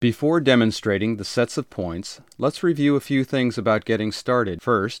Before demonstrating the sets of points, let's review a few things about getting started.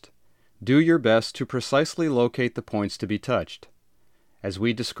 First, do your best to precisely locate the points to be touched. As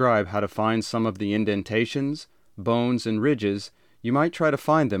we describe how to find some of the indentations, bones, and ridges, you might try to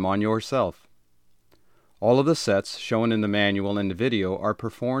find them on yourself. All of the sets shown in the manual and the video are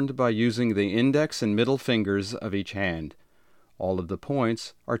performed by using the index and middle fingers of each hand. All of the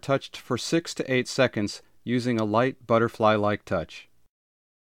points are touched for 6 to 8 seconds using a light butterfly-like touch.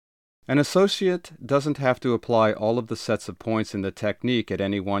 An associate doesn't have to apply all of the sets of points in the technique at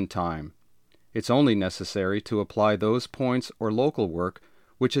any one time. It's only necessary to apply those points or local work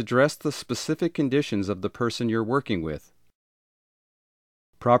which address the specific conditions of the person you're working with.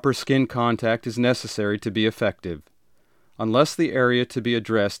 Proper skin contact is necessary to be effective. Unless the area to be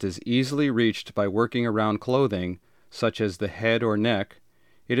addressed is easily reached by working around clothing, such as the head or neck,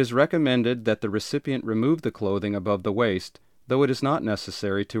 it is recommended that the recipient remove the clothing above the waist, though it is not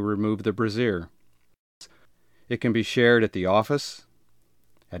necessary to remove the brassiere. It can be shared at the office,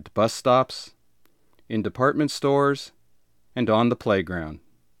 at bus stops, in department stores, and on the playground.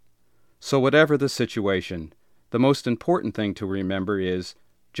 So whatever the situation, the most important thing to remember is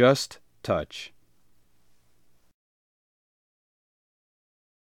just touch.